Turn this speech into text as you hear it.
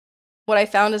What I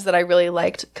found is that I really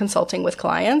liked consulting with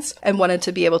clients and wanted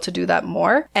to be able to do that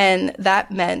more. And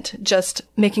that meant just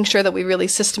making sure that we really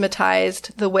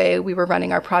systematized the way we were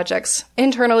running our projects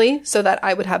internally so that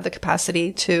I would have the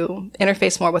capacity to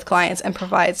interface more with clients and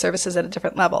provide services at a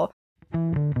different level.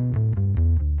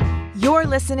 You're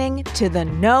listening to the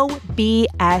No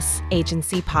BS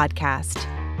Agency podcast.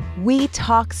 We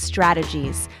talk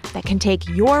strategies that can take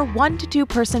your 1 to 2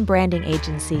 person branding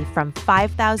agency from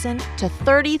 $5,000 to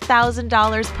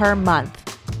 $30,000 per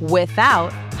month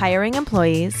without hiring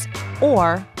employees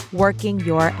or working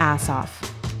your ass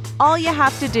off. All you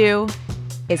have to do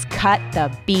is cut the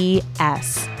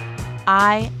BS.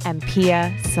 I am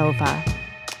Pia Silva.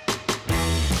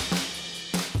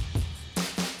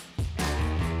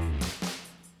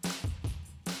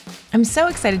 I'm so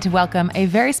excited to welcome a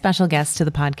very special guest to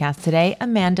the podcast today,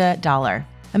 Amanda Dahler.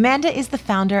 Amanda is the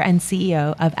founder and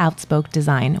CEO of Outspoke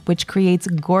Design, which creates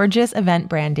gorgeous event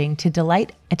branding to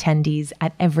delight attendees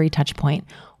at every touch point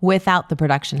without the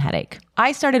production headache.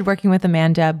 I started working with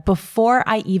Amanda before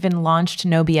I even launched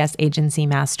No BS Agency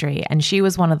Mastery, and she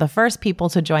was one of the first people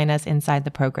to join us inside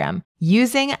the program.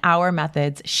 Using our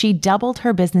methods, she doubled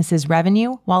her business's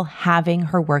revenue while halving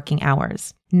her working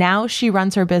hours. Now she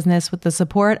runs her business with the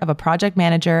support of a project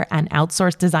manager and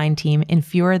outsourced design team in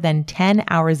fewer than 10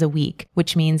 hours a week,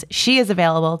 which means she is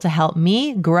available to help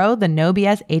me grow the No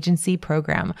BS Agency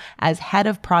program as head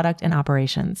of product and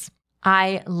operations.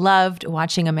 I loved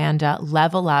watching Amanda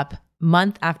level up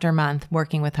month after month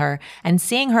working with her and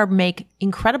seeing her make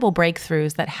incredible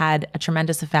breakthroughs that had a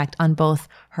tremendous effect on both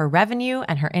her revenue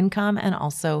and her income and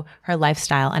also her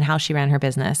lifestyle and how she ran her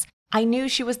business. I knew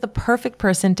she was the perfect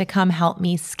person to come help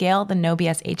me scale the No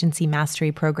BS Agency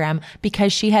Mastery program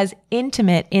because she has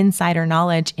intimate insider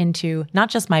knowledge into not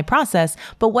just my process,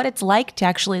 but what it's like to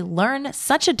actually learn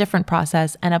such a different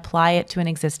process and apply it to an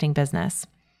existing business.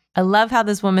 I love how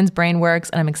this woman's brain works,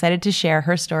 and I'm excited to share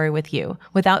her story with you.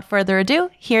 Without further ado,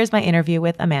 here's my interview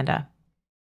with Amanda.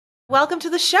 Welcome to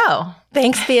the show.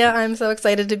 Thanks, Pia. I'm so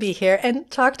excited to be here and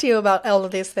talk to you about all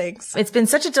of these things. It's been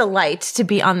such a delight to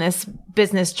be on this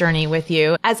business journey with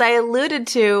you. As I alluded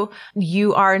to,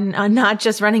 you are not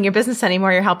just running your business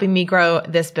anymore, you're helping me grow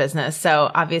this business.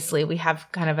 So obviously we have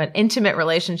kind of an intimate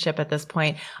relationship at this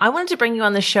point. I wanted to bring you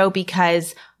on the show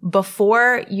because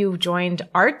before you joined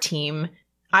our team,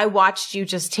 I watched you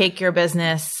just take your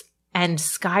business and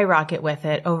skyrocket with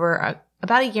it over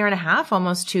about 1.5 years,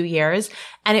 almost 2 years.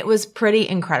 And it was pretty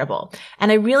incredible.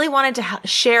 And I really wanted to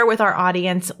share with our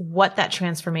audience what that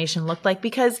transformation looked like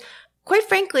because quite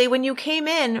frankly, when you came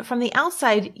in from the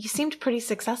outside, you seemed pretty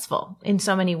successful in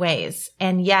so many ways.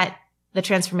 And yet the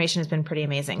transformation has been pretty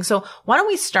amazing. So why don't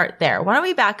we start there? Why don't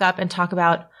we back up and talk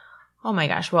about, oh my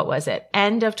gosh, what was it?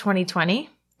 End of 2020,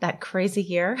 that crazy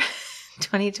year.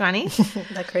 2020.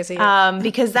 That crazy year.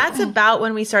 Because that's about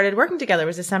when we started working together. It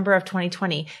was December of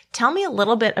 2020. Tell me a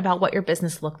little bit about what your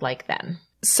business looked like then.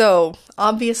 So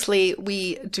obviously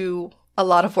we do a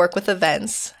lot of work with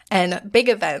events and big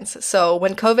events. So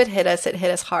when COVID hit us, it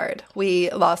hit us hard. We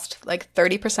lost like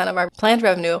 30% of our planned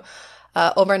revenue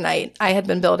overnight. I had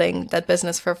been building that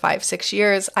business for 5-6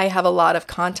 years. I have a lot of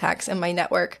contacts in my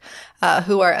network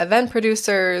who are event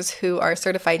producers, who are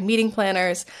certified meeting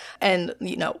planners. And,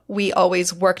 we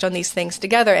always worked on these things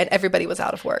together and everybody was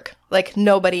out of work. Like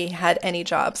nobody had any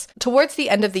jobs. Towards the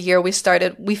end of the year, we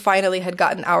finally had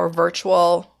gotten our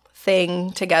virtual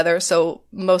thing together. So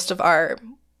most of our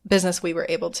business we were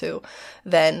able to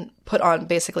then put on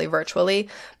basically virtually.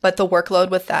 But the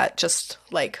workload with that just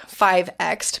like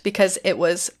 5x'd because it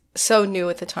was so new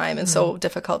at the time and so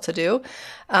difficult to do.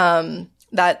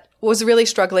 That was really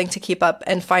struggling to keep up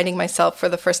and finding myself for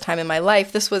the first time in my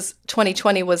life. This was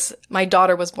 2020 my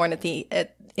daughter was born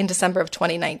in December of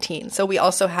 2019. So we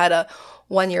also had a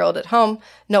 1-year-old at home,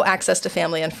 no access to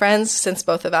family and friends since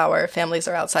both of our families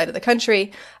are outside of the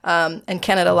country, and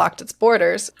Canada locked its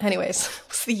borders. Anyways, it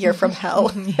was the year from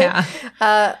hell. Yeah.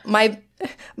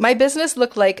 My business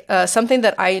looked like something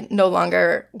that I no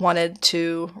longer wanted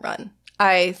to run.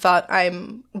 I thought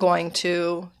I'm going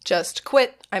to just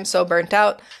quit. I'm so burnt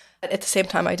out. At the same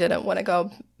time, I didn't want to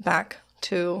go back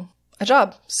to a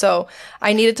job. So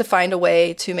I needed to find a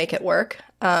way to make it work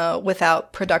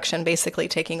without production basically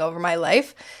taking over my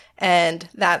life. And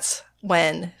that's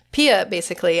when Pia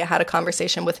basically had a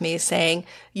conversation with me saying,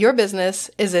 your business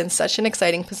is in such an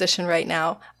exciting position right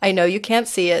now. I know you can't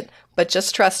see it, but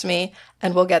just trust me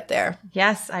and we'll get there.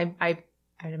 Yes, I'd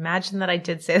imagine that I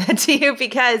did say that to you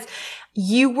because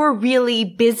you were really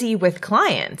busy with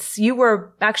clients. You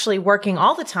were actually working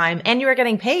all the time and you were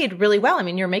getting paid really well. I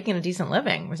mean, you were making a decent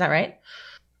living. Was that right?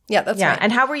 Yeah, that's right.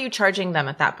 And how were you charging them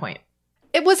at that point?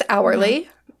 It was hourly.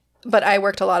 but I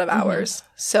worked a lot of hours.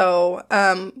 So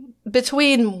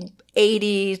between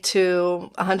 $80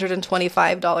 to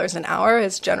 $125 an hour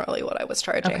is generally what I was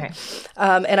charging. Okay.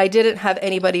 And I didn't have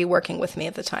anybody working with me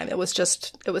at the time. It was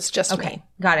just me.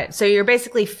 Got it. So you're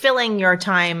basically filling your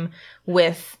time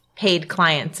with paid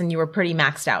clients, and you were pretty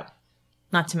maxed out.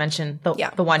 Not to mention the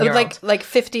 1 year old. Like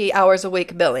 50 hours a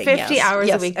week billing. 50 hours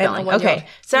a week billing. Okay.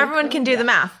 So everyone can do the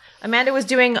math. Amanda was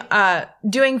doing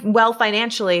well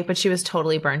financially, but she was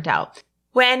totally burnt out.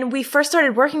 When we first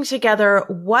started working together,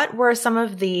 what were some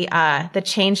of the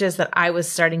changes that I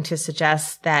was starting to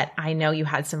suggest that I know you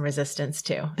had some resistance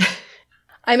to?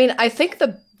 I mean, I think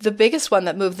the biggest one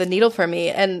that moved the needle for me,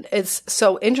 and it's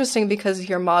so interesting because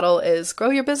your model is grow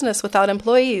your business without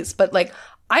employees, but like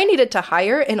I needed to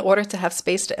hire in order to have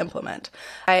space to implement.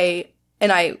 I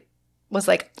was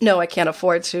like, no, I can't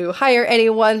afford to hire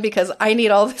anyone because I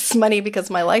need all this money because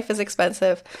my life is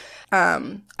expensive.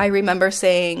 I remember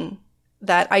saying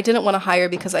that I didn't want to hire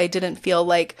because I didn't feel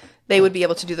like they would be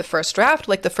able to do the first draft.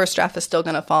 Like the first draft is still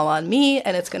going to fall on me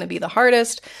and it's going to be the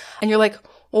hardest. And you're like,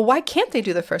 well, why can't they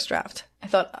do the first draft? I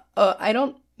thought, I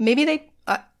don't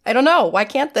know. Why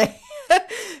can't they?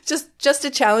 just to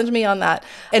challenge me on that.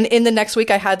 And in the next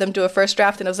week I had them do a first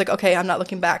draft and I was like, okay, I'm not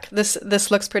looking back. This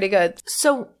looks pretty good.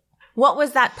 So what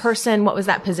was that person? What was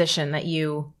that position that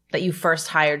you first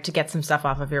hired to get some stuff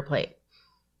off of your plate?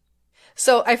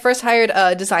 So I first hired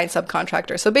a design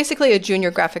subcontractor. So basically a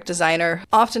junior graphic designer.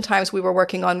 Oftentimes we were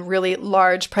working on really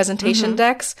large presentation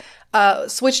decks,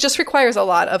 which just requires a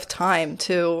lot of time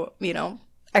to,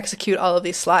 execute all of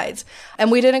these slides. And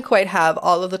we didn't quite have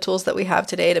all of the tools that we have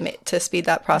today to speed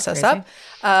that process up.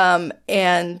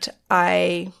 And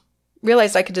I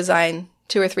realized I could design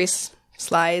 2 or 3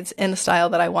 slides in the style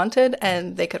that I wanted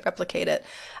and they could replicate it.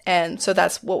 And so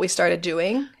that's what we started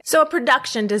doing. So a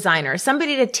production designer,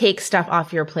 somebody to take stuff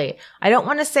off your plate. I don't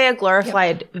want to say a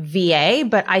glorified VA,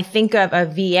 but I think of a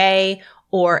VA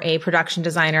or a production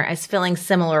designer as filling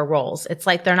similar roles. It's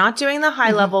like they're not doing the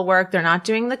high level work. They're not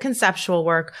doing the conceptual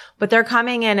work, but they're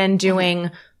coming in and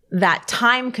doing that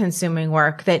time consuming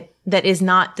work that does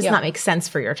not make sense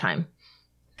for your time.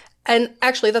 And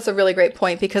actually, that's a really great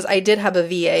point because I did have a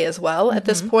VA as well at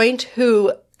this point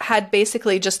who had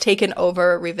basically just taken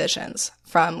over revisions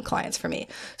from clients for me.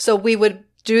 So we would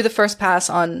do the first pass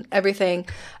on everything,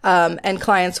 and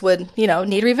clients would,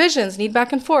 need revisions, need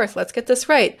back and forth. Let's get this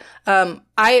right.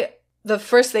 The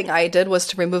first thing I did was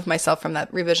to remove myself from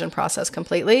that revision process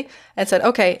completely and said,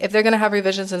 okay, if they're going to have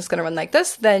revisions and it's going to run like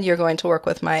this, then you're going to work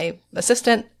with my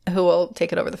assistant who will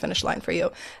take it over the finish line for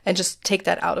you and just take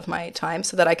that out of my time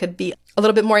so that I could be a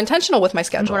little bit more intentional with my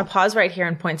schedule. I want to pause right here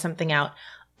and point something out.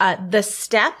 The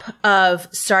step of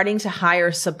starting to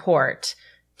hire support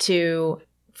to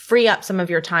free up some of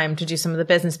your time to do some of the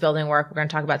business building work, we're going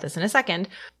to talk about this in a second,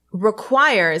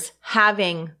 requires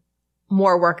having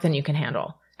more work than you can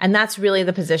handle. And that's really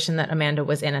the position that Amanda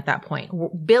was in at that point.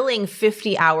 Billing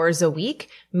 50 hours a week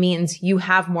means you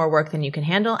have more work than you can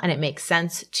handle, and it makes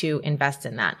sense to invest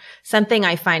in that. Something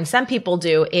I find some people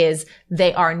do is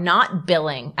they are not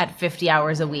billing at 50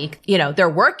 hours a week. They're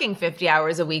working 50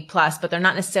 hours a week plus, but they're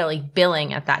not necessarily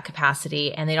billing at that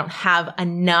capacity, and they don't have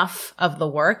enough of the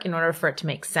work in order for it to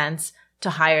make sense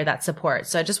to hire that support.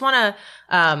 So I just want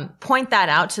to point that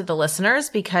out to the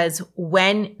listeners, because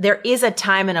when there is a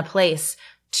time and a place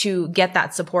to get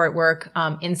that support work,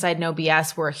 inside No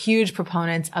BS, we're huge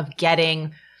proponents of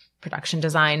getting production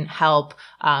design help,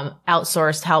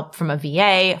 outsourced help from a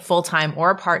VA, full-time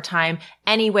or part-time,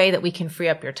 any way that we can free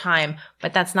up your time.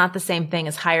 But that's not the same thing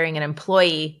as hiring an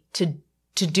employee to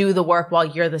do the work while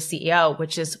you're the CEO,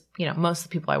 which is, most of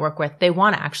the people I work with, they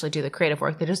want to actually do the creative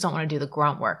work. They just don't want to do the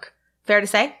grunt work. Fair to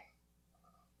say?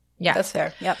 Yeah. That's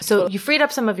fair. Yeah. So you freed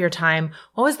up some of your time.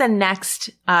 What was the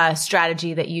next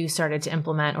strategy that you started to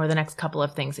implement, or the next couple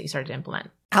of things that you started to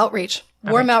implement? Outreach.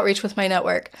 Warm outreach with my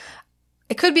network.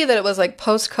 It could be that it was like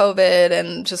post-COVID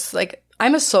and just like,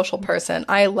 I'm a social person.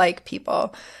 I like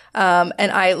people. And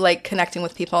I like connecting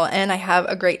with people, and I have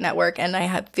a great network, and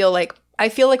I feel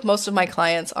like most of my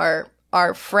clients are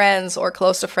friends or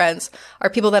close to friends, are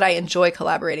people that I enjoy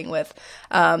collaborating with,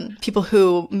 people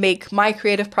who make my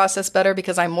creative process better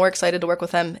because I'm more excited to work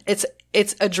with them. It's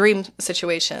a dream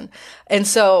situation. And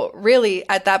so really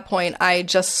at that point, I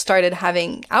just started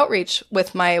having outreach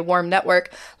with my warm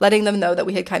network, letting them know that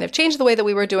we had kind of changed the way that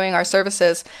we were doing our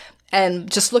services, and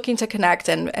just looking to connect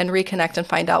and reconnect and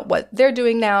find out what they're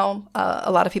doing now.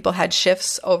 A lot of people had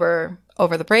shifts over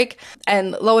the break.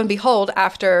 And lo and behold,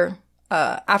 after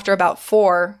about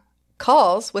 4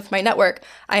 calls with my network,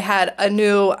 I had a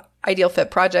new ideal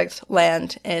fit project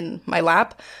land in my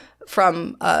lap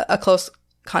from a close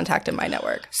contact in my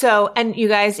network. So, and you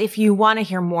guys, if you want to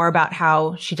hear more about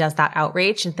how she does that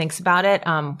outreach and thinks about it,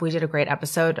 we did a great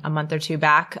episode a month or two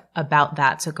back about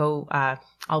that. So go,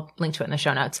 I'll link to it in the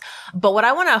show notes. But what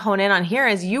I want to hone in on here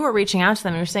is you were reaching out to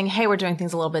them and you're saying, hey, we're doing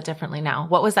things a little bit differently now.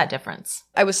 What was that difference?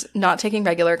 I was not taking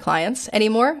regular clients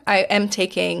anymore. I am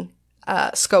taking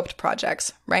scoped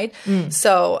projects, right?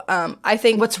 So I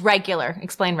think— What's regular?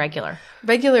 Explain regular.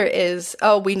 Regular is,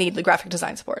 we need the graphic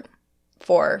design support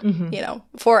for,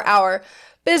 for our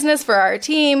business, for our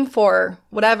team, for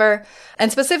whatever,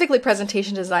 and specifically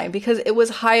presentation design, because it was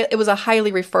a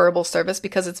highly referable service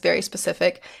because it's very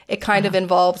specific. It kind of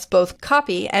involves both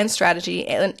copy and strategy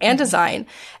and design.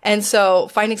 And so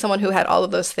finding someone who had all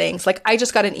of those things, like I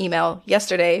just got an email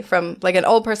yesterday from like an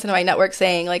old person in my network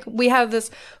saying like, we have this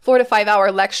 4 to 5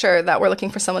 hour lecture that we're looking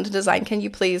for someone to design. Can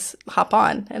you please hop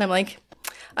on? And I'm like,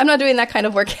 I'm not doing that kind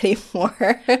of work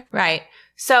anymore. Right.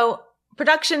 So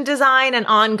production design and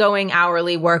ongoing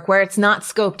hourly work where it's not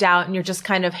scoped out and you're just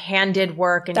kind of handed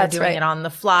work and That's you're doing right. it on the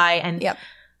fly. And, Yep.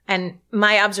 and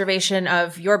my observation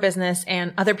of your business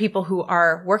and other people who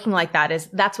are working like that is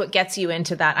that's what gets you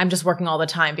into that. I'm just working all the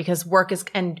time because work is,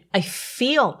 and I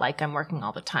feel like I'm working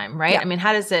all the time, right? Yeah. I mean,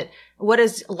 what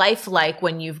is life like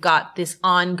when you've got this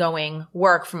ongoing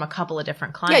work from a couple of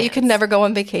different clients? Yeah, you can never go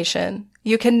on vacation.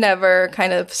 You can never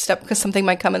kind of step because something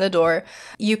might come in the door.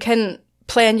 You can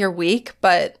plan your week,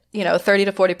 but 30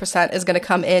 to 40% is going to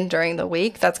come in during the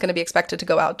week. That's going to be expected to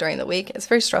go out during the week. It's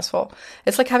very stressful.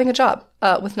 It's like having a job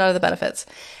with none of the benefits.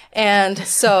 And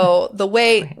so the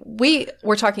way we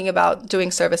were talking about doing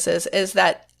services is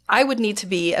that I would need to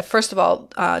be, first of all,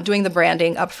 doing the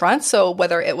branding up front. So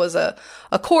whether it was a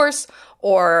course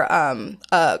or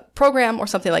a program or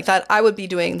something like that, I would be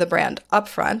doing the brand up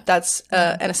front. That's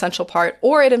an essential part.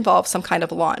 Or it involves some kind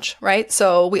of launch, right?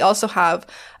 So we also have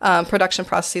production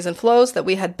processes and flows that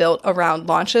we had built around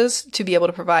launches to be able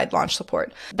to provide launch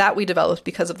support. That we developed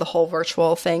because of the whole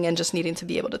virtual thing and just needing to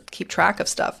be able to keep track of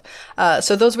stuff.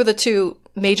 So those were the two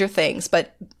major things.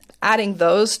 But adding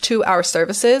those to our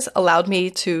services allowed me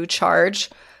to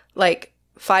charge like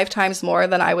 5 times more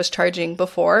than I was charging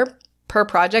before per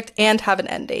project and have an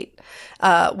end date,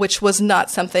 which was not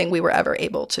something we were ever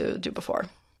able to do before.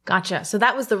 Gotcha. So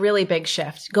that was the really big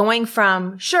shift. Going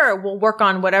from, sure, we'll work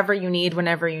on whatever you need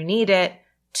whenever you need it,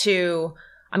 to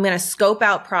I'm going to scope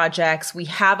out projects. We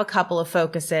have a couple of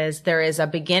focuses. There is a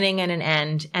beginning and an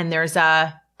end, and there's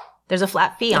a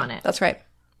flat fee on it. That's right.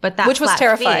 But that which was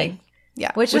terrifying.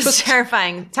 Yeah. Which was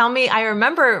terrifying. Tell me, I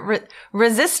remember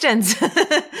resistance.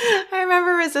 I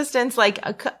remember resistance. Like,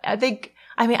 I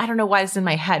don't know why it's in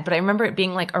my head, but I remember it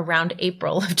being like around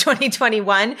April of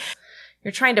 2021.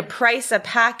 You're trying to price a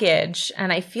package,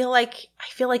 and I feel like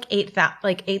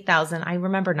 8,000. I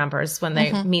remember numbers when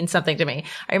they mean something to me.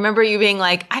 I remember you being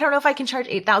like, I don't know if I can charge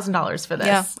 $8,000 for this.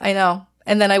 Yeah, I know.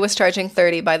 And then I was charging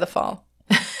 30 by the fall.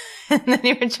 And then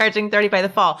you were charging 30 by the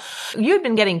fall. You had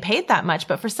been getting paid that much,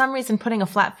 but for some reason putting a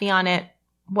flat fee on it,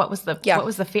 what was the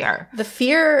fear? The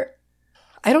fear,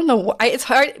 I don't know. It's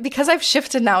hard because I've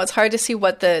shifted now. It's hard to see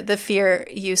what the fear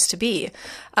used to be.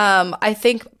 I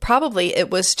think probably it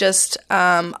was just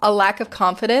a lack of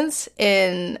confidence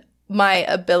in my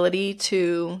ability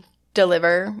to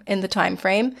deliver in the time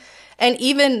frame. And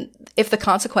even if the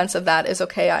consequence of that is,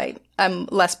 okay, I'm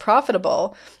less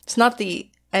profitable, it's not the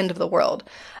end of the world.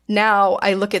 Now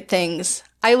I look at things,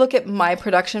 I look at my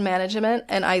production management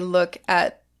and I look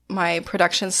at my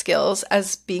production skills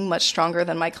as being much stronger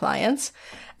than my clients.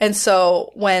 And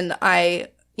so when I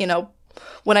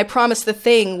promise the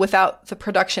thing without the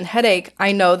production headache,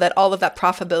 I know that all of that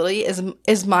profitability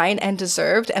is mine and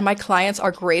deserved. And my clients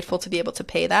are grateful to be able to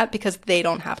pay that because they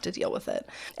don't have to deal with it.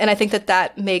 And I think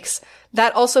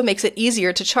that also makes it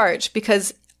easier to charge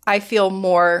because I feel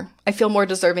more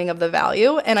deserving of the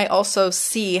value. And I also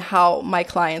see how my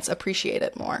clients appreciate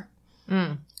it more.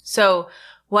 So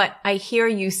what I hear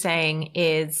you saying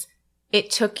is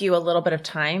it took you a little bit of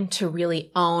time to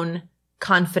really own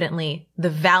confidently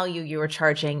the value you were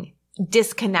charging,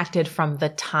 disconnected from the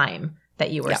time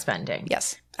that you were spending.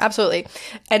 Yes, absolutely.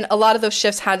 And a lot of those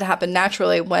shifts had to happen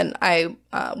naturally when I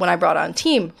brought on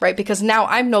team, right? Because now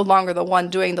I'm no longer the one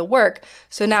doing the work.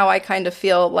 So now I kind of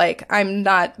feel like I'm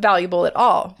not valuable at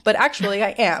all, but actually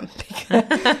I am.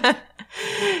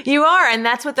 You are. And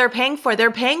that's what they're paying for.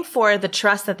 They're paying for the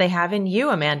trust that they have in you,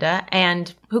 Amanda.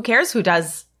 And who cares who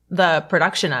does the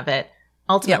production of it?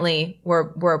 Ultimately,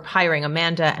 we're hiring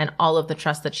Amanda and all of the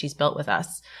trust that she's built with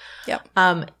us. Yeah.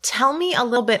 Tell me a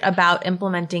little bit about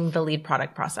implementing the lead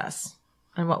product process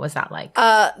and what was that like?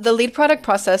 The lead product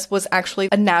process was actually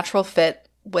a natural fit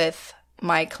with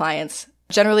my clients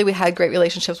Generally, we had great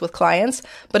relationships with clients,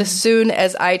 but as soon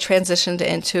as I transitioned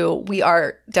into, we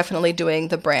are definitely doing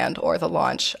the brand or the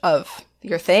launch of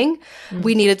your thing,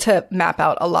 we needed to map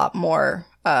out a lot more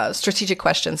strategic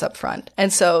questions up front.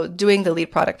 And so doing the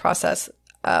lead product process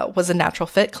was a natural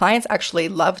fit. Clients actually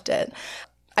loved it.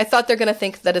 I thought they're going to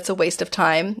think that it's a waste of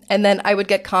time. And then I would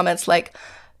get comments like,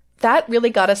 that really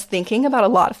got us thinking about a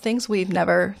lot of things we've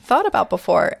never thought about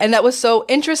before. And that was so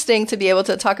interesting to be able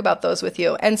to talk about those with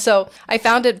you. And so I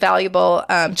found it valuable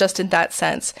just in that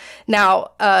sense.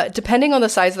 Now, depending on the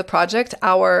size of the project,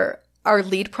 our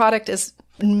lead product is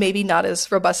maybe not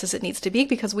as robust as it needs to be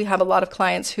because we have a lot of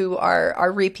clients who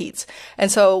are repeats.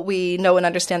 And so we know and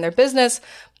understand their business,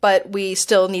 but we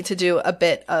still need to do a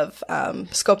bit of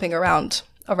scoping around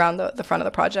the front of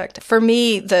the project. For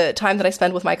me, the time that I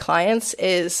spend with my clients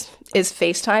is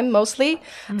FaceTime mostly.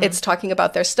 Mm-hmm. It's talking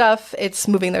about their stuff. It's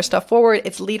moving their stuff forward.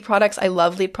 It's lead products. I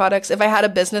love lead products. If I had a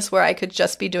business where I could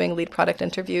just be doing lead product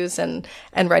interviews and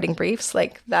writing briefs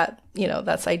like that,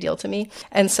 that's ideal to me.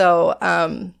 And so,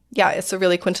 it's a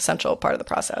really quintessential part of the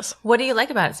process. What do you like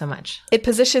about it so much? It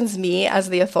positions me as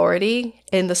the authority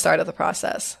in the start of the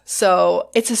process. So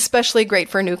it's especially great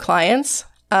for new clients.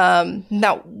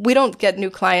 Now, we don't get new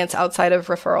clients outside of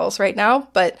referrals right now,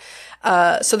 but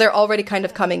so they're already kind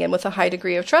of coming in with a high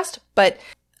degree of trust. But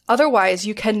otherwise,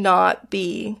 you cannot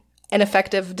be an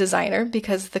effective designer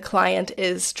because the client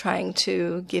is trying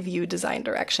to give you design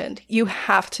direction. You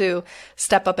have to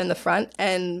step up in the front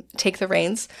and take the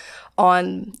reins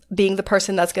on being the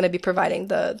person that's going to be providing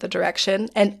the direction.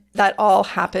 And that all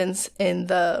happens in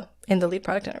the lead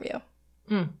product interview.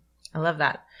 I love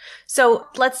that. So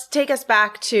let's take us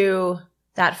back to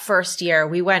that first year.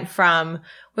 We went from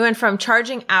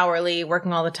charging hourly,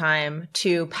 working all the time,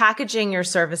 to packaging your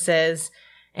services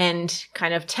and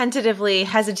kind of tentatively,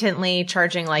 hesitantly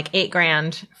charging like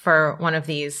 $8,000 for one of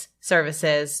these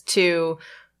services, to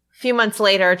a few months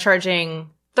later charging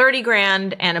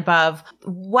 $30,000 and above.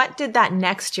 What did that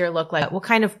next year look like? What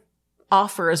kind of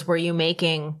offers were you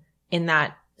making in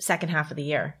that second half of the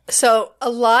year? So a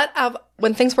lot of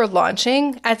when things were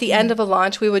launching, at the end of a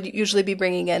launch, we would usually be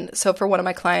bringing in. So for one of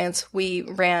my clients, we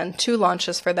ran 2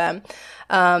 launches for them.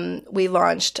 We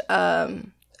launched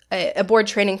a board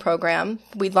training program.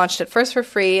 We launched it first for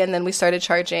free, and then we started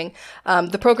charging.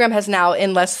 The program has now,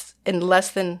 in less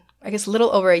than, I guess, a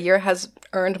little over a year, has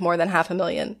earned more than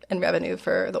 $500,000 in revenue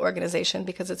for the organization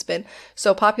because it's been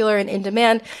so popular and in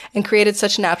demand and created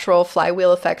such natural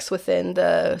flywheel effects within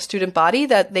the student body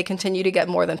that they continue to get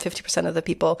more than 50% of the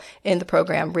people in the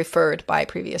program referred by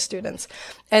previous students.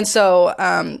 And so,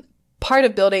 part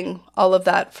of building all of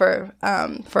that for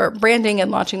branding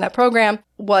and launching that program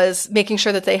was making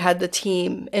sure that they had the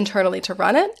team internally to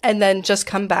run it and then just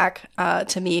come back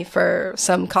to me for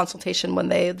some consultation when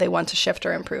they want to shift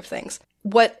or improve things.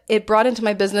 What it brought into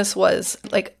my business was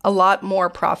like a lot more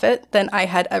profit than I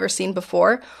had ever seen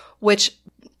before, which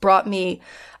brought me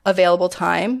available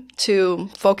time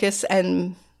to focus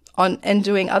on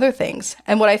doing other things.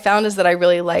 And what I found is that I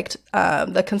really liked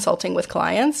the consulting with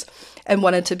clients and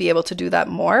wanted to be able to do that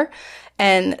more.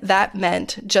 And that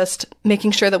meant just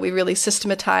making sure that we really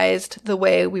systematized the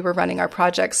way we were running our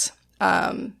projects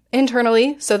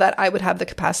internally so that I would have the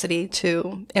capacity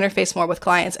to interface more with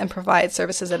clients and provide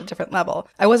services at a different level.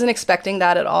 I wasn't expecting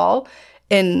that at all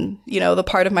in, the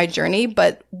part of my journey,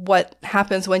 but what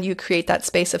happens when you create that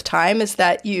space of time is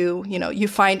that you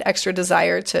find extra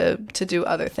desire to do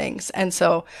other things. And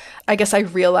so I guess I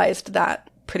realized that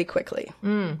pretty quickly.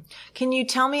 Can you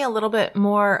tell me a little bit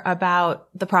more about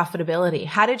the profitability?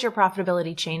 How did your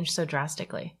profitability change so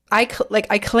drastically? I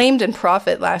claimed in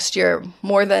profit last year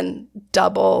more than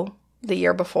double the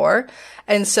year before.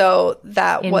 And so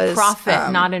that was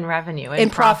profit, not in revenue. In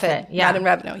profit, yeah. Not in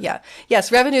revenue. Yeah. Yes.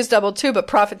 Revenue's doubled too, but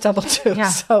profit doubled too. Yeah.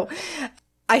 So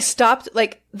I stopped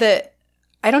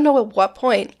I don't know at what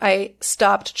point I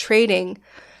stopped trading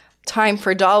time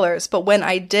for dollars, but when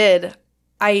I did,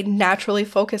 I naturally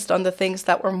focused on the things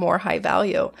that were more high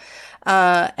value.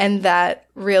 And that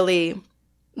really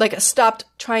stopped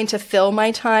trying to fill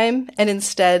my time and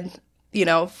instead,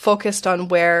 focused on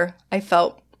where I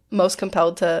felt most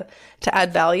compelled to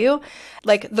add value.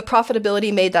 The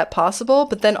profitability made that possible,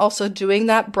 but then also doing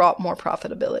that brought more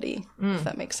profitability, if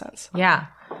that makes sense. Yeah.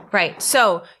 Right.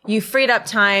 So you freed up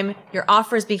time, your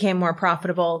offers became more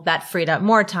profitable, that freed up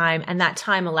more time, and that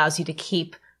time allows you to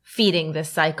keep feeding this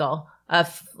cycle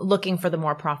of looking for the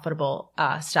more profitable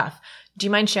stuff. Do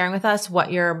you mind sharing with us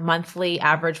what your monthly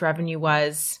average revenue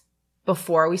was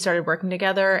before we started working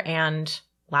together and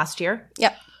last year?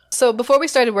 Yeah. So before we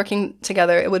started working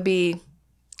together, it would be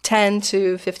 10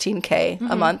 to 15K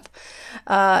a month.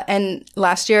 And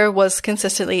last year was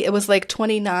consistently, it was like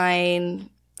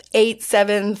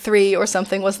 29,873 or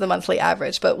something was the monthly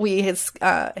average, but we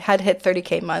had hit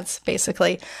 30K months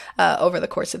basically over the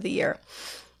course of the year.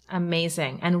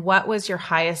 Amazing. And what was your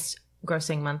highest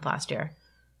grossing month last year?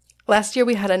 Last year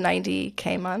we had a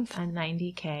 90K month. A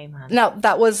 90K month. Now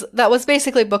that was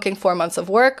basically booking 4 months of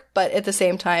work, but at the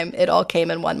same time it all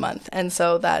came in 1 month. And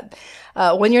so that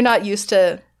when you're not used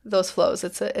to those flows,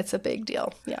 it's a big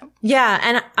deal. Yeah. Yeah.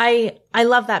 And I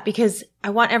love that because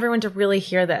I want everyone to really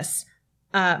hear this.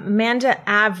 Amanda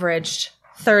averaged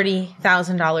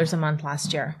 $30,000 a month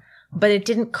last year, but it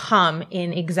didn't come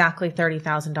in exactly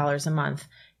 $30,000 a month.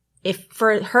 If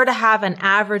for her to have an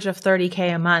average of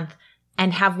 30K a month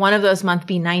and have one of those months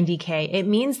be 90K, it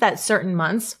means that certain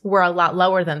months were a lot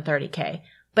lower than 30K.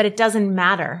 But it doesn't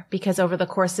matter because over the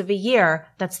course of a year,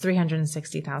 that's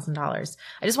 $360,000.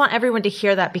 I just want everyone to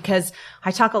hear that because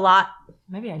I talk a lot,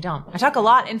 maybe I don't. I talk a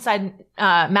lot inside in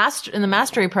the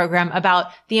mastery program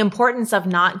about the importance of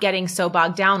not getting so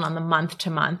bogged down on the month to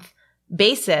month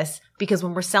basis, because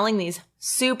when we're selling these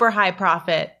super high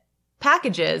profit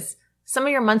packages, some of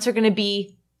your months are going to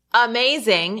be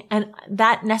amazing. And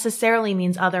that necessarily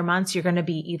means other months you're going to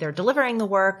be either delivering the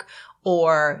work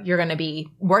or you're going to be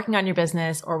working on your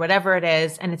business or whatever it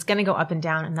is. And it's going to go up and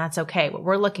down, and that's okay. What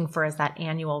we're looking for is that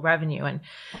annual revenue. And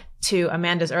to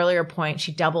Amanda's earlier point,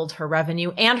 she doubled her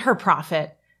revenue and her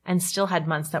profit and still had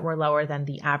months that were lower than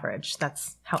the average.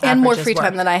 That's how averages and more free work.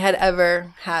 time than I had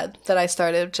ever had, that I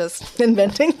started just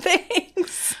inventing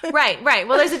things. Right.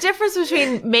 Well, there's a difference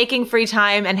between making free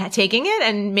time and taking it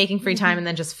and making free time and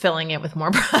then just filling it with more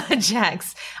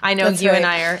projects. I know That's you right. and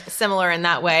I are similar in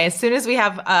that way. As soon as we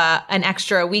have an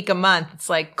extra week a month, it's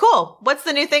like, cool, what's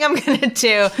the new thing I'm going to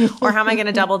do? Or how am I going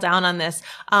to double down on this?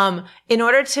 In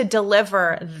order to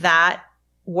deliver that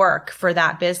work for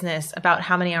that business, about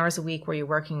how many hours a week were you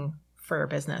working for your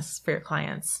business, for your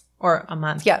clients, or a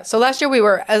month? Yeah. So last year we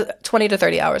were 20 to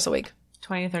 30 hours a week.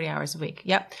 20 to 30 hours a week.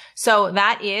 Yep. So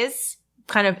that is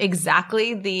kind of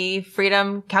exactly the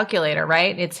freedom calculator,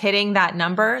 right? It's hitting that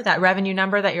number, that revenue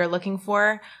number that you're looking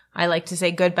for. I like to say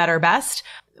good, better, best.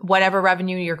 Whatever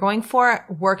revenue you're going for,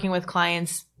 working with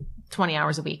clients 20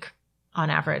 hours a week on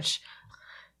average.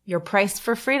 You're priced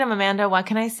for freedom, Amanda. What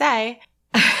can I say?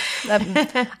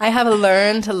 I have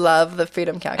learned to love the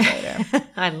freedom calculator.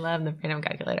 I love the freedom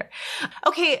calculator.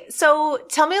 Okay. So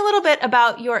tell me a little bit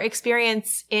about your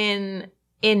experience in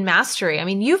mastery. I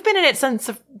mean, you've been in it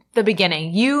since the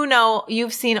beginning. You know,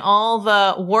 you've seen all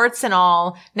the warts and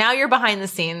all. Now you're behind the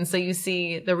scenes, so you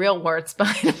see the real warts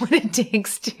behind what it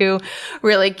takes to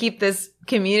really keep this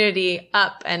community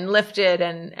up and lifted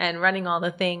and running all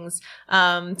the things.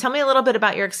 Tell me a little bit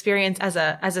about your experience as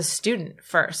a student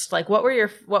first. Like, what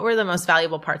were the most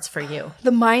valuable parts for you?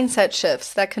 The mindset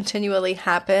shifts that continually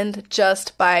happened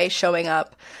just by showing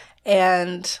up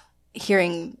and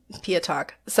hearing Pia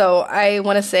talk. So I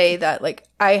want to say that, like,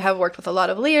 I have worked with a lot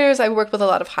of leaders. I've worked with a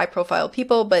lot of high profile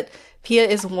people, but Pia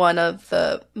is one of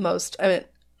the most, I mean,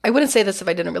 I wouldn't say this if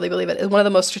I didn't really believe it, is one of the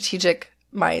most strategic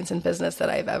minds in business that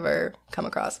I've ever come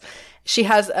across. She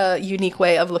has a unique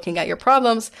way of looking at your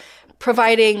problems,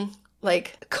 providing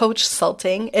like coach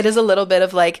salting. It is a little bit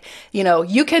of like, you know,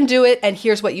 you can do it and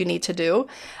here's what you need to do.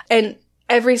 And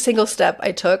every single step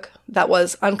I took that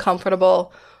was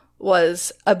uncomfortable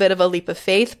was a bit of a leap of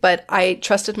faith, but I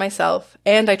trusted myself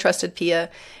and I trusted Pia.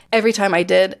 Every time I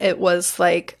did, it was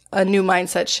like a new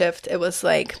mindset shift. It was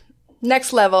like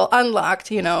next level, unlocked,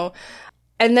 you know,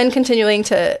 and then continuing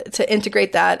to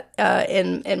integrate that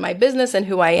in my business and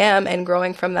who I am and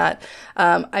growing from that.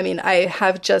 I mean, I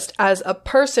have just as a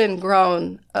person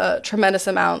grown a tremendous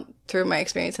amount through my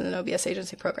experience in the No BS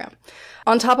agency program.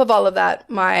 On top of all of that,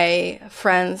 my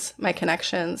friends, my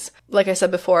connections, like I said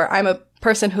before, I'm a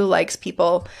person who likes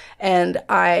people, and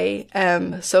I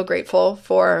am so grateful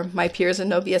for my peers in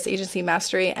No BS agency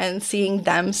mastery and seeing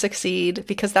them succeed,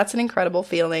 because that's an incredible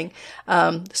feeling.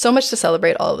 So much to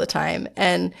celebrate all the time.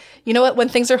 And you know what? When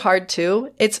things are hard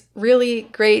too, it's really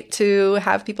great to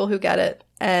have people who get it.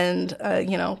 And,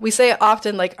 you know, we say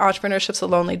often, like, entrepreneurship's a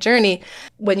lonely journey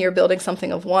when you're building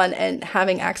something of one, and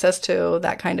having access to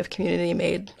that kind of community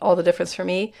made all the difference for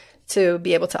me to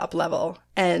be able to up level.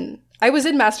 And I was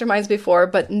in masterminds before,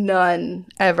 but none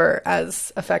ever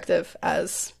as effective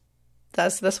as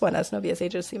this one, as No BS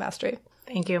agency mastery.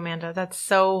 Thank you, Amanda. That's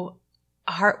so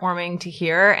heartwarming to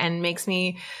hear and makes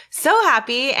me so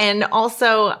happy. And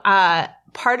also,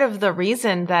 part of the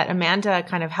reason that Amanda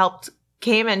kind of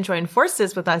came and joined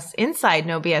forces with us inside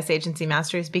No BS Agency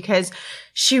Mastery is because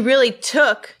she really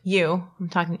took you're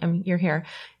here.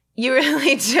 you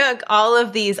really took all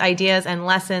of these ideas and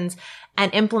lessons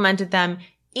and implemented them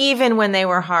even when they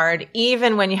were hard,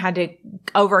 even when you had to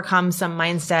overcome some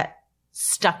mindset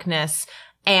stuckness.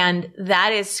 And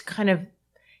that is kind of,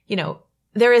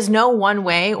 there is no one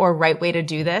way or right way to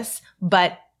do this,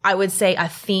 but I would say a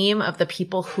theme of the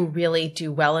people who really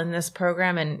do well in this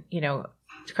program, and,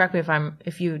 correct me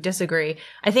if you disagree,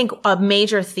 I think a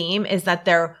major theme is that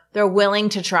they're willing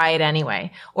to try it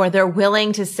anyway, or they're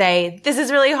willing to say, this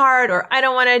is really hard, or I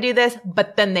don't want to do this,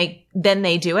 but then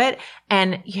they do it.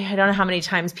 And I don't know how many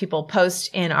times people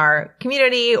post in our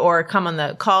community or come on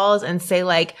the calls and say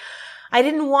like, I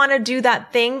didn't want to do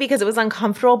that thing because it was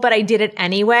uncomfortable, but I did it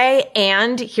anyway.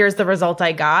 And here's the result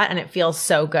I got. And it feels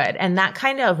so good. And that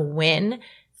kind of win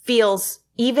feels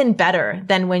even better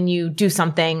than when you do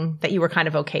something that you were kind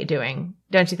of okay doing.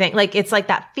 Don't you think? Like, it's like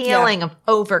that feeling of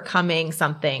overcoming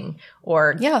something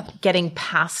or getting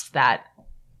past that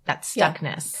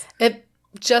stuckness. Yeah. It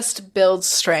just builds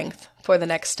strength for the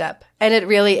next step. And it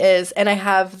really is. And I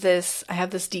have this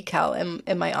decal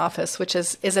in my office, which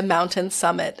is a mountain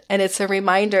summit. And it's a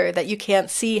reminder that you can't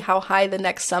see how high the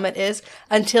next summit is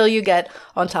until you get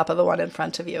on top of the one in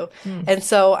front of you. And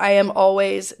so I am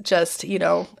always just,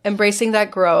 embracing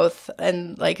that growth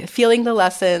and like feeling the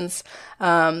lessons,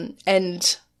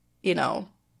 and,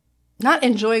 not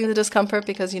enjoying the discomfort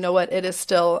because it is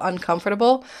still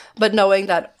uncomfortable, but knowing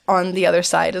that on the other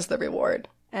side is the reward.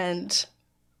 And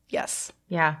yes.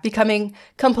 Yeah. Becoming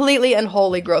completely and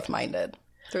wholly growth-minded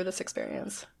through this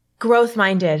experience.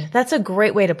 Growth-minded. That's a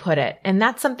great way to put it. And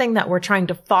that's something that we're trying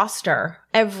to foster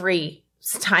every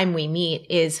time we meet,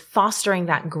 is fostering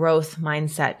that growth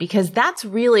mindset, because that's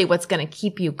really what's going to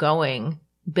keep you going,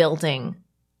 building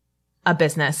a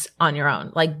business on your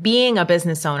own. Like, being a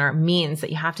business owner means that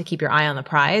you have to keep your eye on the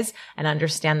prize and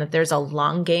understand that there's a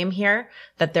long game here,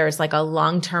 that there's like a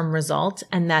long-term result,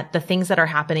 and that the things that are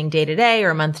happening day to day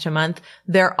or month to month,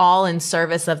 they're all in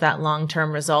service of that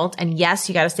long-term result. And yes,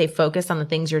 you got to stay focused on the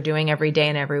things you're doing every day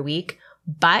and every week,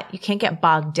 but you can't get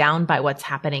bogged down by what's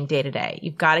happening day to day.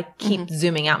 You've got to keep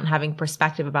zooming out and having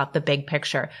perspective about the big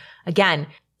picture. Again,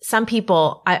 some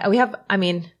people,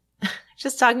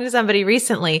 just talking to somebody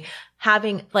recently,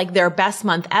 having like their best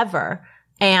month ever.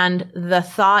 And the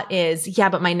thought is, yeah,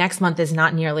 but my next month is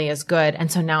not nearly as good.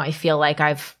 And so now I feel like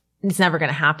it's never going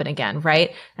to happen again,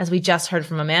 right? As we just heard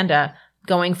from Amanda,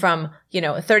 going from, a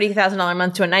 $30,000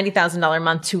 month to a $90,000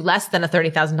 month to less than a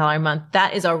 $30,000 month,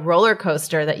 that is a roller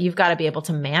coaster that you've got to be able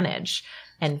to manage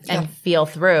and feel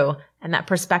through. And that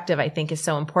perspective, I think, is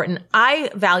so important.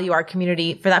 I value our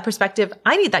community for that perspective.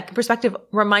 I need that perspective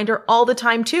reminder all the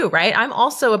time too, right? I'm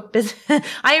also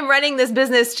I am running this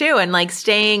business too. And like,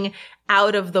 staying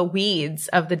out of the weeds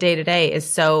of the day to day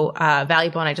is so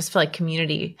valuable. And I just feel like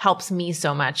community helps me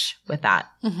so much with that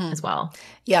as well.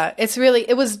 Yeah,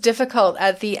 it was difficult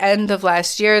at the end of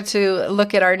last year to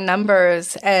look at our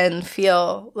numbers and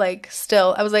feel like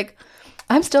I was like,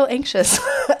 I'm still anxious.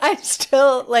 I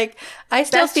still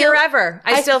Best feel year ever.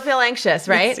 I still feel anxious,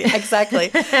 right?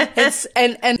 Exactly. It's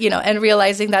and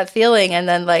realizing that feeling, and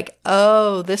then like,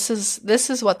 oh, this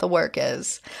is what the work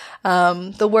is.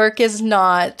 The work is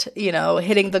not,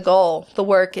 hitting the goal. The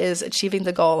work is achieving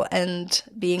the goal and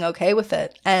being okay with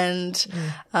it, and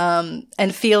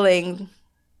feeling,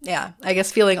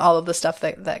 feeling all of the stuff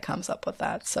that comes up with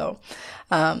that. So,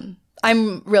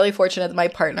 I'm really fortunate that my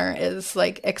partner is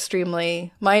like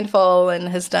extremely mindful and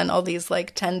has done all these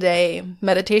like 10-day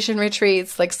meditation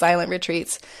retreats, like silent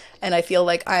retreats. And I feel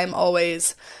like I'm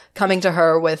always coming to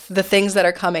her with the things that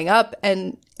are coming up.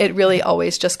 And it really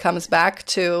always just comes back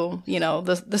to,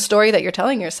 the story that you're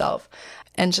telling yourself,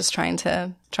 and just trying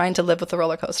to live with the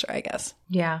roller coaster, I guess.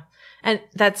 Yeah. And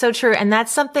that's so true. And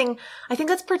that's something I think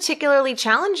that's particularly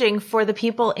challenging for the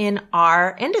people in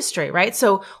our industry, right?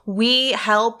 So we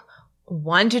help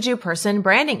 1 to 2 person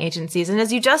branding agencies. And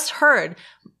as you just heard,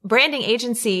 branding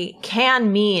agency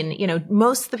can mean,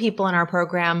 most of the people in our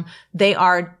program, they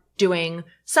are doing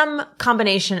some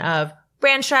combination of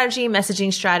brand strategy,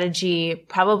 messaging strategy,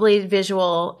 probably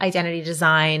visual identity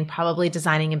design, probably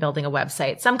designing and building a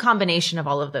website, some combination of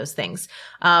all of those things.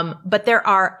 But there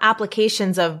are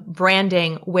applications of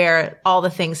branding where all the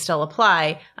things still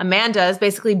apply. Amanda is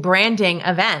basically branding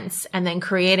events and then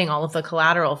creating all of the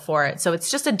collateral for it. So it's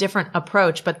just a different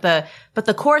approach, but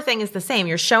the core thing is the same.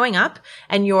 You're showing up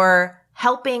and you're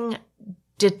helping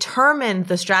determine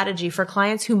the strategy for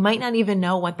clients who might not even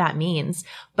know what that means,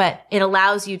 but it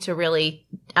allows you to really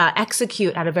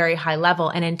execute at a very high level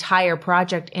an entire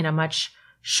project in a much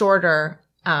shorter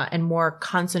and more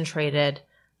concentrated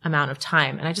amount of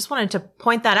time. And I just wanted to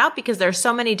point that out because there are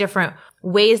so many different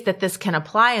ways that this can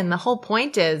apply. And the whole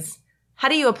point is, how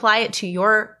do you apply it to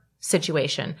your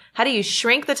situation? How do you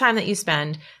shrink the time that you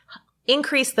spend,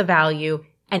 increase the value,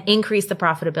 and increase the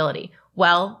profitability?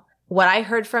 Well, what I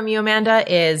heard from you, Amanda,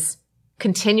 is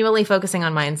continually focusing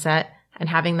on mindset and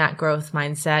having that growth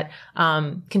mindset,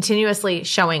 continuously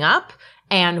showing up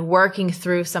and working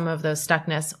through some of those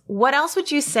stuckness. What else would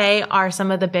you say are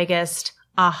some of the biggest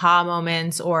aha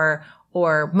moments or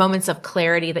moments of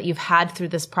clarity that you've had through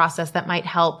this process that might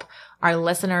help our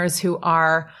listeners who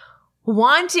are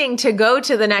wanting to go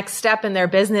to the next step in their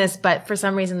business, but for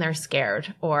some reason they're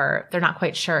scared or they're not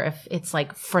quite sure if it's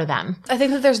like for them? I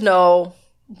think that there's no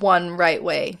one right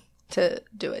way to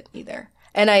do it either.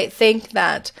 And I think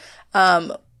that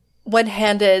when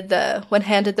handed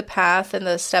the path and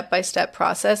the step-by-step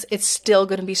process, it's still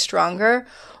going to be stronger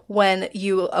when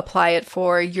you apply it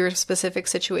for your specific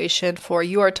situation, for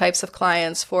your types of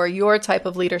clients, for your type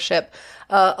of leadership.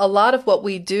 A lot of what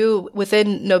we do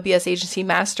within No BS Agency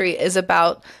Mastery is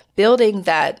about building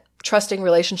that trusting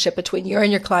relationship between you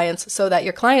and your clients so that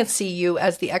your clients see you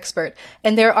as the expert.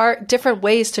 And there are different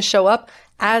ways to show up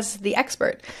as the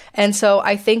expert. And so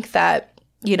I think that,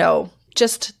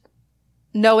 just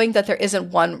knowing that there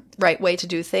isn't one right way to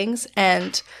do things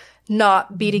and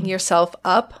not beating yourself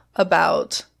up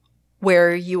about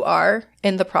where you are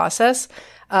in the process,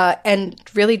 and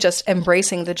really just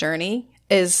embracing the journey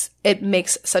it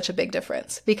makes such a big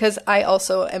difference, because I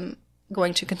also am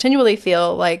going to continually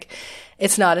feel like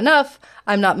it's not enough.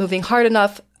 I'm not moving hard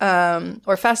enough,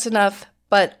 or fast enough.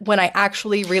 But when I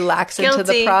actually relax into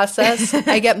the process,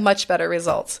 I get much better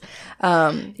results.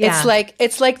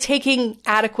 It's like taking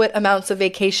adequate amounts of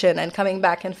vacation and coming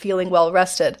back and feeling well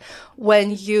rested.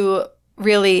 When you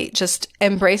really just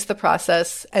embrace the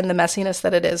process and the messiness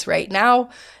that it is right now,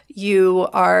 you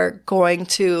are going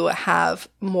to have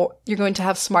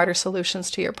smarter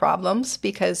solutions to your problems,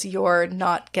 because you're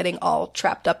not getting all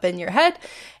trapped up in your head,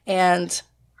 and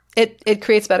it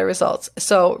creates better results.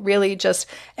 So really just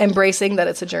embracing that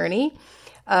it's a journey,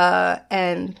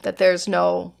 and that there's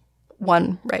no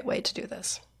one right way to do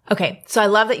this. Okay. So I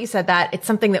love that you said that. It's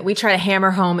something that we try to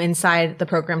hammer home inside the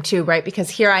program too, right? Because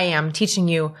here I am teaching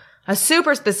you a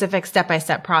super specific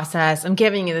step-by-step process. I'm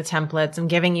giving you the templates. I'm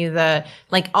giving you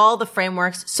all the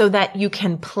frameworks so that you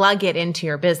can plug it into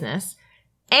your business.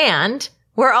 And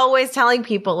we're always telling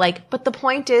people but the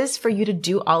point is for you to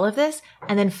do all of this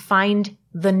and then find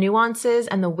the nuances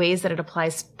and the ways that it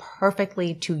applies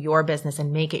perfectly to your business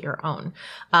and make it your own.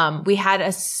 We had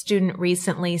a student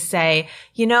recently say,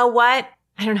 you know what?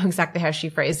 I don't know exactly how she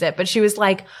phrased it, but she was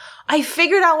like, I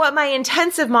figured out what my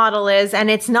intensive model is, and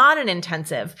it's not an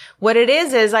intensive. What it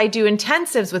is I do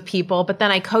intensives with people, but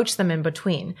then I coach them in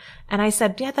between. And I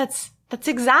said, yeah, that's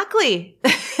exactly,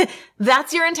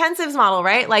 that's your intensives model,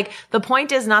 right? The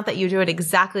point is not that you do it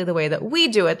exactly the way that we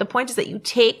do it. The point is that you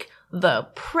take the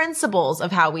principles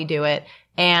of how we do it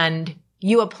and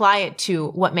you apply it to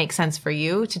what makes sense for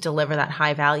you to deliver that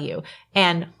high value.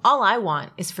 And all I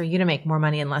want is for you to make more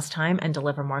money in less time and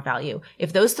deliver more value.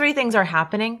 If those three things are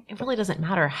happening, it really doesn't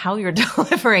matter how you're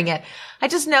delivering it. I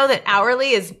just know that hourly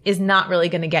is not really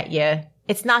going to get you.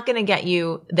 It's not going to get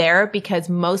you there, because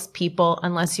most people,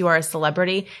 unless you are a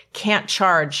celebrity, can't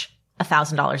charge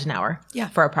 $1,000 an hour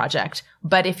for a project.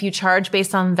 But if you charge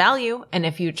based on value, and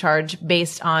if you charge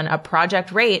based on a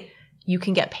project rate, you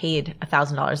can get paid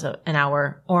 $1,000 an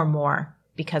hour or more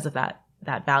because of that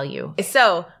value.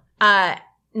 So,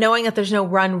 knowing that there's no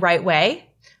one right way,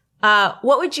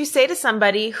 what would you say to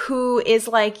somebody who is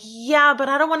like, yeah, but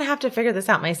I don't want to have to figure this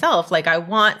out myself. I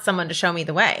want someone to show me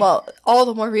the way. Well, all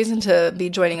the more reason to be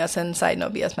joining us inside No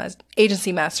BS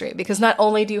Agency Mastery, because not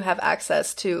only do you have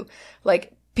access to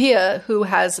Pia, who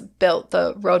has built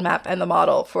the roadmap and the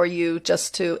model for you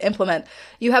just to implement,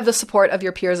 you have the support of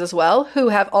your peers as well, who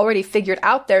have already figured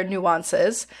out their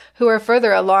nuances, who are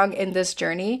further along in this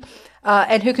journey,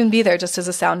 and who can be there just as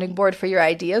a sounding board for your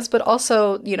ideas, but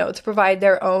also, to provide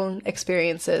their own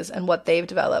experiences and what they've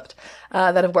developed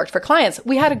that have worked for clients.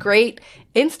 We had a great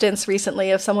instance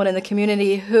recently of someone in the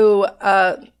community who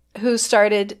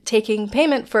started taking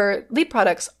payment for lead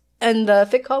products in the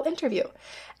Fit Call interview,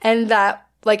 and that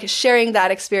sharing that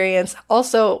experience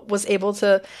also was able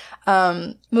to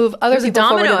move other people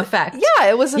forward. Domino effect. Yeah,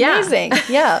 it was amazing.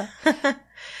 Yeah.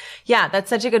 Yeah, that's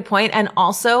such a good point. And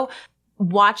also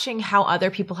watching how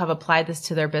other people have applied this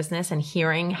to their business and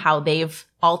hearing how they've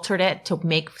altered it to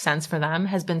make sense for them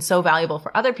has been so valuable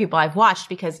for other people I've watched,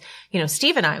 because,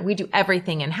 Steve and I, we do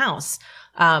everything in-house.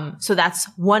 So that's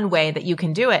one way that you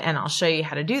can do it. And I'll show you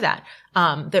how to do that.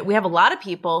 That we have a lot of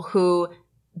people who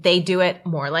they do it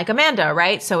more like Amanda,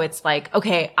 right? So it's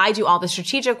okay, I do all the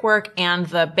strategic work and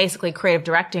the basically creative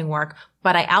directing work,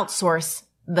 but I outsource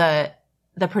the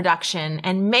the production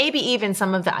and maybe even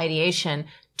some of the ideation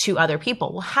to other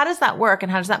people. Well, how does that work?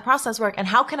 And how does that process work? And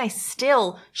how can I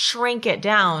still shrink it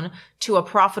down to a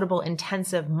profitable,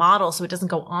 intensive model so it doesn't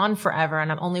go on forever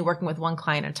and I'm only working with one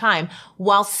client at a time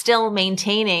while still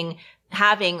maintaining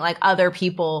having like other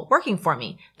people working for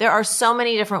me? There are so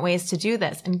many different ways to do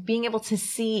this, and being able to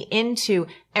see into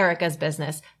Erica's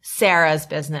business, Sarah's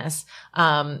business,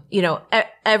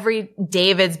 every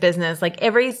David's business, like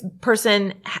every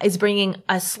person is bringing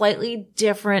a slightly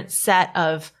different set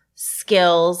of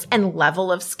skills and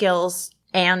level of skills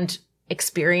and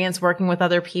experience working with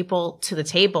other people to the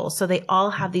table. So they all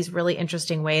have these really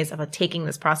interesting ways of taking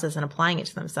this process and applying it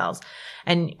to themselves.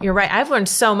 And you're right. I've learned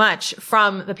so much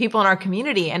from the people in our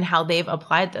community and how they've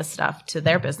applied this stuff to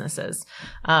their businesses.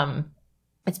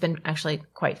 It's been actually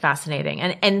quite fascinating.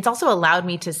 And it's also allowed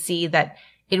me to see that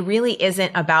it really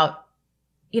isn't about,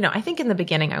 I think in the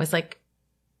beginning I was like,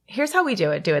 here's how we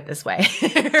do it this way.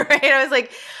 Right? I was like,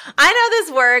 I know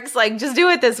this works. Like, just do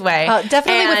it this way.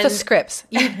 Definitely with the scripts.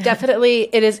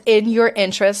 It is in your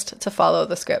interest to follow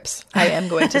the scripts. I am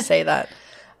going to say that.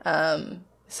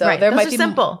 So right. there Those might are be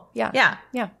simple. Yeah.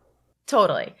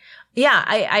 Totally. Yeah,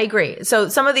 I agree. So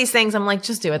some of these things I'm like,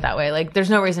 just do it that way. Like, there's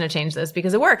no reason to change this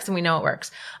because it works and we know it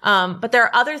works. But there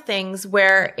are other things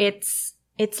where it's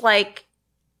the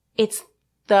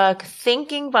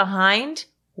thinking behind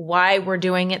why we're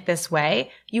doing it this way.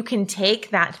 You can take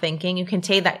that thinking, you can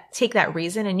take that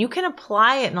reason, and you can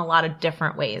apply it in a lot of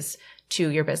different ways to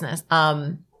your business.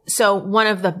 So one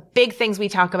of the big things we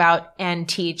talk about and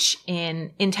teach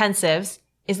in intensives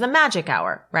is the magic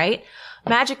hour, right?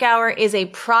 Magic hour is a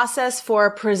process for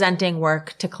presenting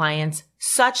work to clients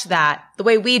such that the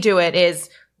way we do it is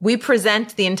we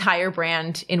present the entire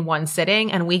brand in one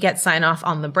sitting and we get sign off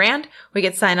on the brand. We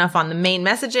get sign off on the main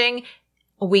messaging.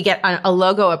 We get a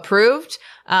logo approved,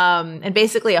 and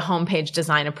basically a homepage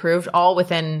design approved, all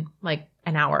within like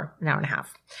an hour and a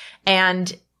half.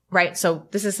 And right. So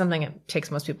this is something that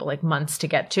takes most people like months to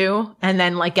get to, and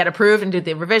then like get approved and do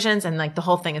the revisions, and like the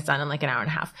whole thing is done in like an hour and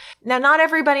a half. Now, not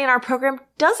everybody in our program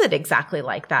does it exactly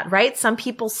like that, right? Some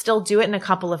people still do it in a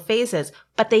couple of phases,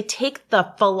 but they take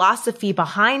the philosophy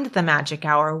behind the magic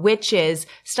hour, which is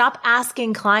stop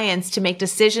asking clients to make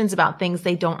decisions about things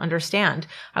they don't understand.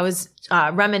 I was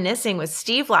reminiscing with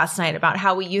Steve last night about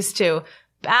how we used to,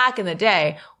 back in the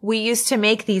day, we used to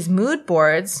make these mood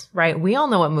boards, right? We all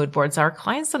know what mood boards are.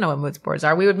 Clients don't know what mood boards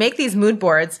are. We would make these mood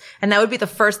boards, and that would be the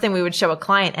first thing we would show a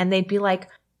client, and they'd be like,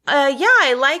 yeah,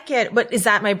 I like it, but is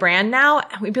that my brand now?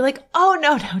 And we'd be like, oh,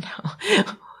 no.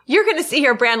 You're going to see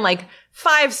your brand like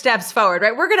 5 steps forward,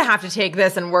 right? We're going to have to take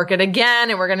this and work it again,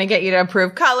 and we're going to get you to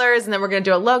approve colors, and then we're going to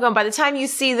do a logo. And by the time you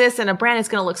see this in a brand, it's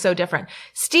going to look so different.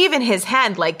 Steve in his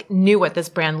head like knew what this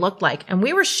brand looked like. And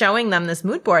we were showing them this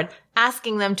mood board,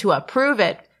 asking them to approve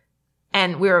it.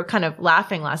 And we were kind of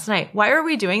laughing last night. Why are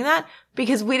we doing that?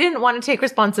 Because we didn't want to take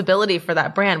responsibility for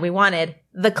that brand. We wanted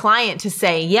the client to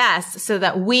say yes so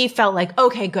that we felt like,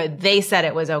 okay, good. They said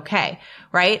it was okay.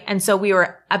 Right. And so we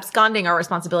were absconding our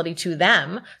responsibility to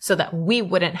them so that we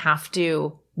wouldn't have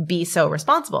to be so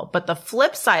responsible. But the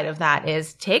flip side of that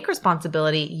is take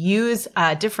responsibility, use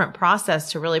a different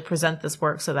process to really present this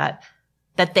work so that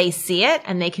they see it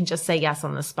and they can just say yes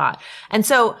on the spot. And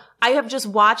so I have just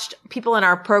watched people in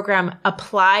our program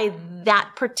apply that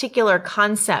particular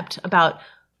concept about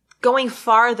going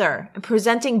farther and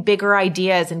presenting bigger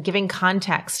ideas and giving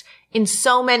context in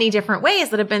so many different ways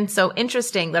that have been so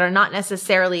interesting, that are not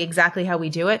necessarily exactly how we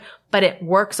do it, but it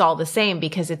works all the same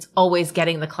because it's always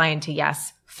getting the client to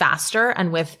yes faster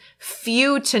and with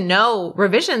few to no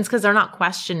revisions because they're not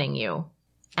questioning you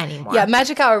anymore. Yeah,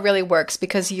 magic hour really works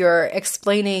because you're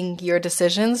explaining your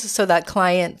decisions so that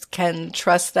clients can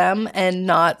trust them and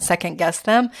not second guess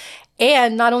them.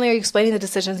 And not only are you explaining the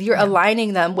decisions, you're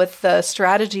aligning them with the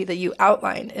strategy that you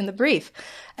outlined in the brief.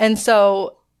 And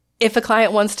so if a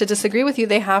client wants to disagree with you,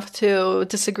 they have to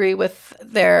disagree with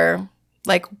their,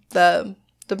 like, the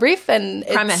brief and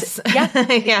premise.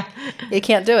 Yeah. Yeah. You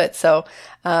can't do it. So,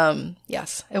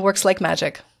 yes, it works like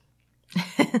magic.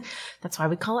 That's why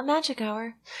we call it magic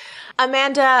hour.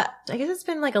 Amanda, I guess it's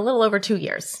been like a little over 2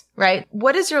 years, right?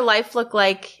 What does your life look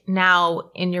like now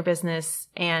in your business,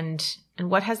 and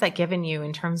what has that given you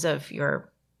in terms of your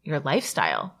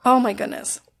lifestyle? Oh my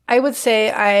goodness. I would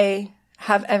say I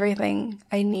have everything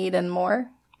I need and more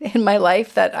in my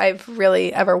life that I've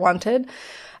really ever wanted.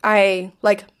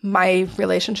 My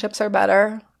relationships are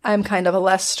better. I'm kind of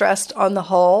less stressed on the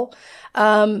whole.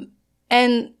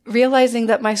 And realizing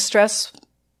that my stress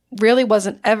really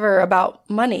wasn't ever about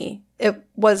money. It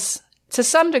was, to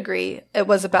some degree, it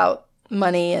was about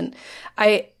money. And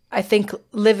I I think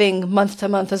living month to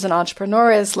month as an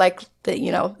entrepreneur is like the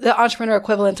entrepreneur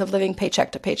equivalent of living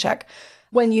paycheck to paycheck,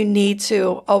 when you need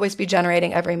to always be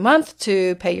generating every month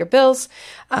to pay your bills.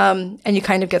 And you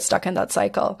kind of get stuck in that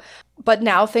cycle. But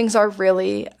now things are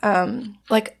really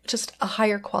like just a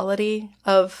higher quality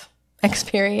of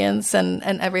experience and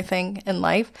everything in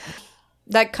life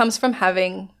that comes from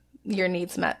having your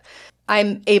needs met.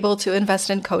 I'm able to invest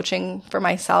in coaching for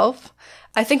myself.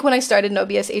 I think when I started No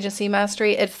BS Agency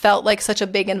Mastery, it felt like such a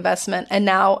big investment. And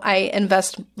now I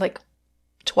invest like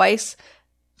twice,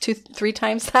 2-3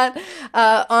 times that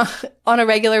on a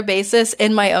regular basis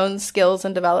in my own skills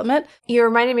and development. You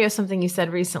reminded me of something you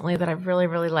said recently that I really,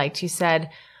 really liked. You said,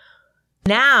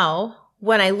 now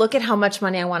when I look at how much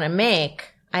money I want to make,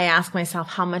 I ask myself,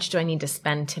 how much do I need to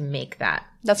spend to make that?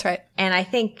 That's right. And I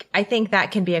think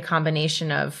that can be a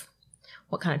combination of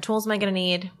what kind of tools am I going to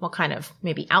need? What kind of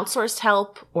maybe outsourced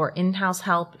help or in-house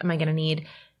help am I going to need?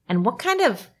 And what kind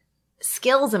of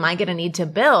skills am I going to need to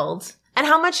build? And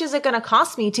how much is it going to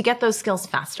cost me to get those skills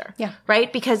faster? Yeah.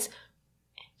 Right? Because,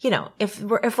 if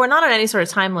we're not on any sort of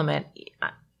time limit,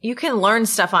 you can learn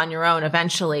stuff on your own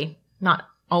eventually. Not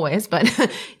always, but,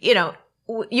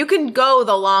 you can go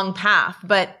the long path.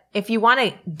 But if you want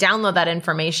to download that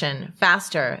information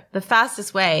faster, the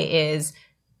fastest way is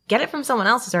get it from someone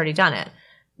else who's already done it.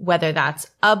 Whether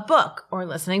that's a book or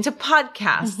listening to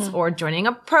podcasts or joining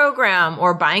a program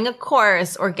or buying a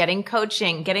course or getting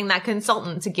coaching, getting that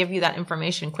consultant to give you that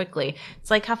information quickly. It's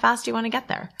like, how fast do you want to get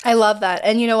there? I love that.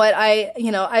 And you know what?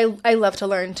 I love to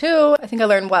learn too. I think I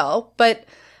learn well, but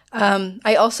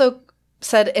I also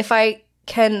said, if I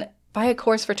can buy a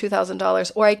course for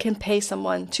 $2,000 or I can pay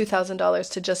someone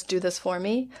 $2,000 to just do this for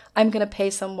me, I'm going to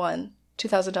pay someone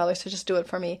 $2,000 to just do it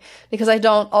for me, because I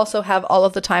don't also have all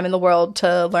of the time in the world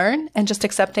to learn, and just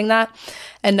accepting that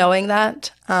and knowing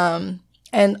that.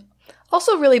 And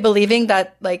also really believing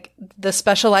that like the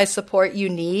specialized support you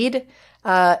need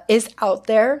is out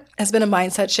there has been a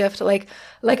mindset shift. Like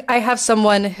I have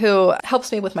someone who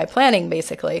helps me with my planning,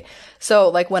 basically. So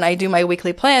like when I do my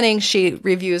weekly planning, she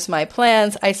reviews my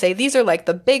plans. I say, these are like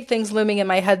the big things looming in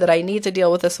my head that I need to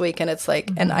deal with this week. And it's like,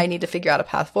 and I need to figure out a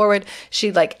path forward.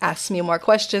 She like asks me more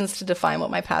questions to define what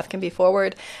my path can be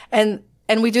forward. And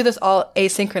we do this all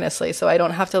asynchronously. So I don't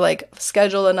have to like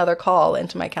schedule another call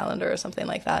into my calendar or something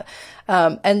like that.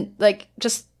 And like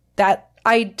just that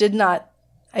I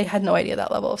had no idea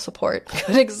that level of support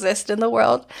could exist in the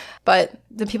world, but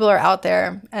the people are out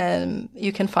there and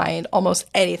you can find almost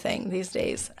anything these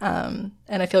days. And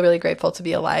I feel really grateful to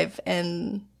be alive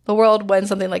in the world when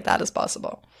something like that is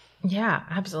possible. Yeah,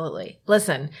 absolutely.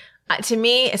 Listen, to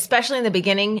me, especially in the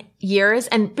beginning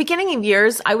of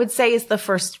years, I would say is the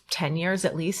first 10 years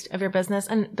at least of your business,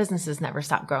 and businesses never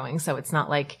stop growing. So it's not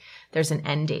like there's an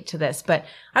end date to this, but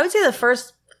I would say the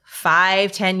first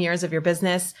 5-10 years of your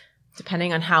business,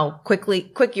 depending on how quick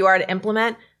you are to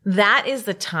implement, that is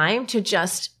the time to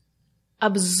just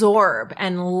absorb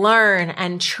and learn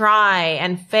and try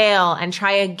and fail and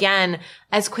try again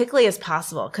as quickly as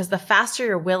possible. Because the faster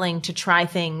you're willing to try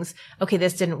things, okay,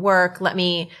 this didn't work. Let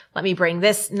me bring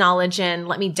this knowledge in.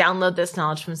 Let me download this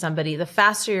knowledge from somebody. The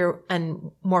faster you're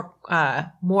and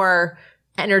more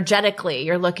energetically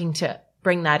you're looking to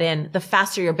bring that in, the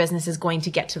faster your business is going to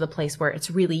get to the place where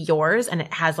it's really yours and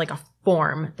it has like a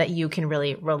form that you can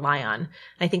really rely on. And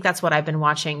I think that's what I've been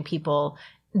watching people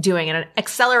doing at an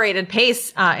accelerated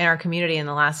pace in our community in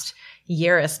the last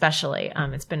year, especially.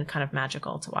 It's been kind of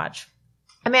magical to watch.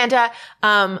 Amanda,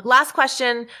 last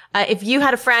question. If you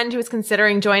had a friend who was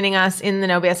considering joining us in the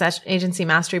No BS Agency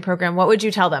Mastery program, what would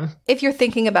you tell them? If you're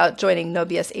thinking about joining No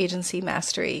BS Agency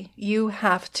Mastery, you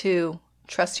have to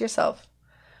trust yourself,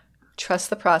 trust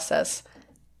the process,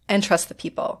 and trust the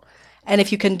people. And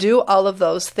if you can do all of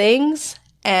those things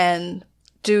and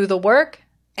do the work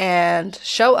and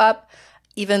show up,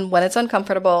 even when it's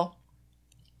uncomfortable,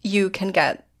 you can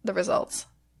get the results.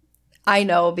 I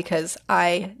know because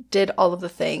I did all of the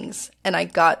things and I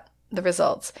got the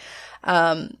results.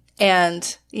 And,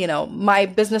 my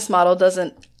business model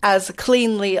doesn't as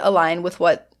cleanly align with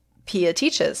what Pia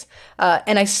teaches.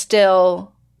 And I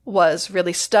still was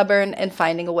really stubborn in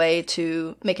finding a way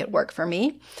to make it work for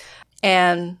me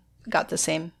and got the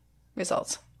same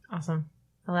results. Awesome.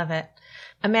 I love it.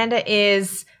 Amanda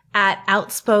is at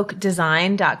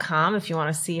outspokedesign.com if you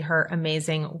want to see her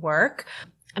amazing work.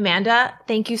 Amanda,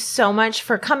 thank you so much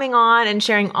for coming on and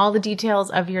sharing all the details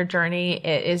of your journey.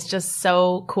 It is just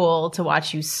so cool to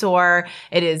watch you soar.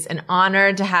 It is an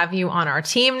honor to have you on our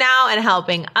team now and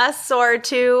helping us soar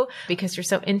too, because you're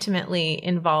so intimately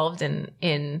involved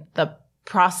in the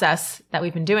process that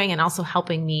we've been doing and also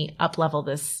helping me up level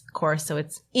this course so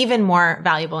it's even more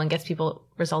valuable and gets people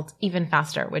results even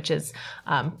faster, which is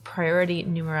priority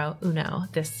numero uno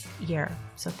this year.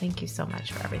 So thank you so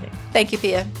much for everything. Thank you,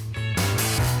 Pia.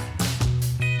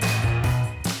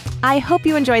 I hope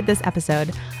you enjoyed this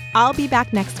episode. I'll be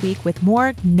back next week with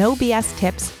more no BS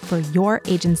tips for your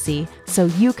agency so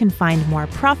you can find more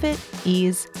profit,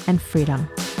 ease, and freedom.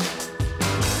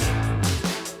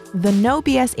 The No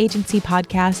BS Agency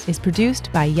podcast is produced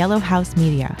by Yellow House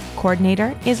Media.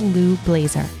 Coordinator is Lou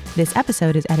Blazer. This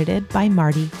episode is edited by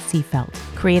Marty Seafelt.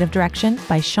 Creative direction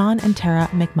by Sean and Tara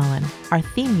McMullen. Our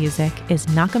theme music is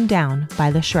Knock 'em Down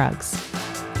by The Shrugs.